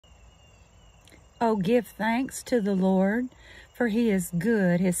Oh, give thanks to the Lord, for he is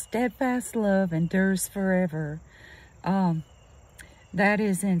good. His steadfast love endures forever. That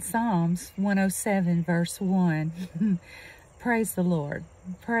is in Psalms 107, verse 1. Praise the Lord.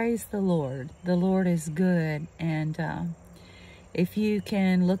 Praise the Lord. The Lord is good. And if you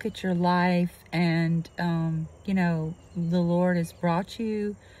can look at your life and, you know, the Lord has brought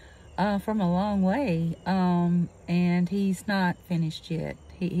you from a long way, and he's not finished yet.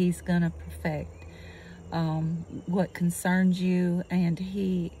 He's going to perfect what concerns you, and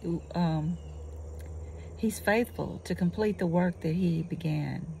he's faithful to complete the work that he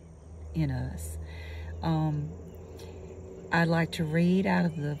began in us. I'd like to read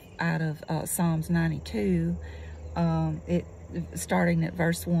out of Psalms 92. Starting at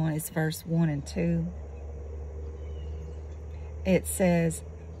verse 1. It's verse 1 and 2. It says,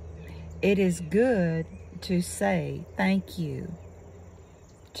 "It is good to say thank you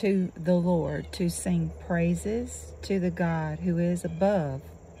to the Lord, to sing praises to the God who is above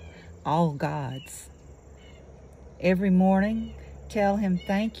all gods. Every morning, tell him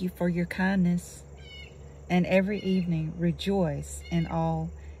thank you for your kindness, and every evening rejoice in all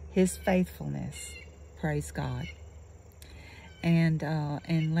his faithfulness." Praise God. And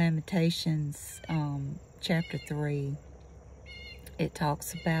in Lamentations chapter 3, it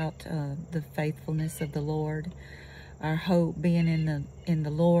talks about the faithfulness of the Lord, our hope being in the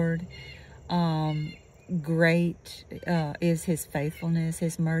Lord. Great is his faithfulness.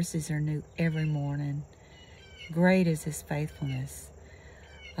 His mercies are new every morning. Great is his faithfulness.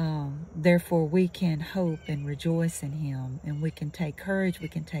 Therefore, we can hope and rejoice in him, and we can take courage, we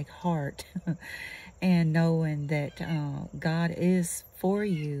can take heart, and knowing that God is for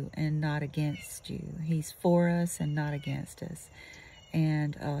you and not against you. He's for us and not against us.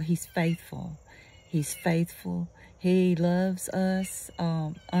 And he's faithful. He's faithful. He loves us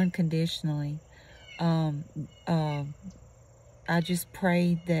unconditionally. I just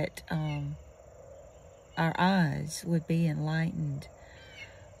pray that our eyes would be enlightened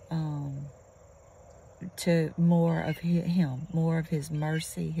to more of him, more of his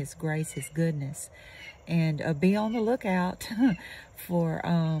mercy, his grace, his goodness, and be on the lookout for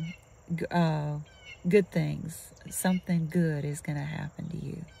good things. Something good is going to happen to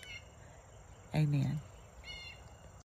you. Amen.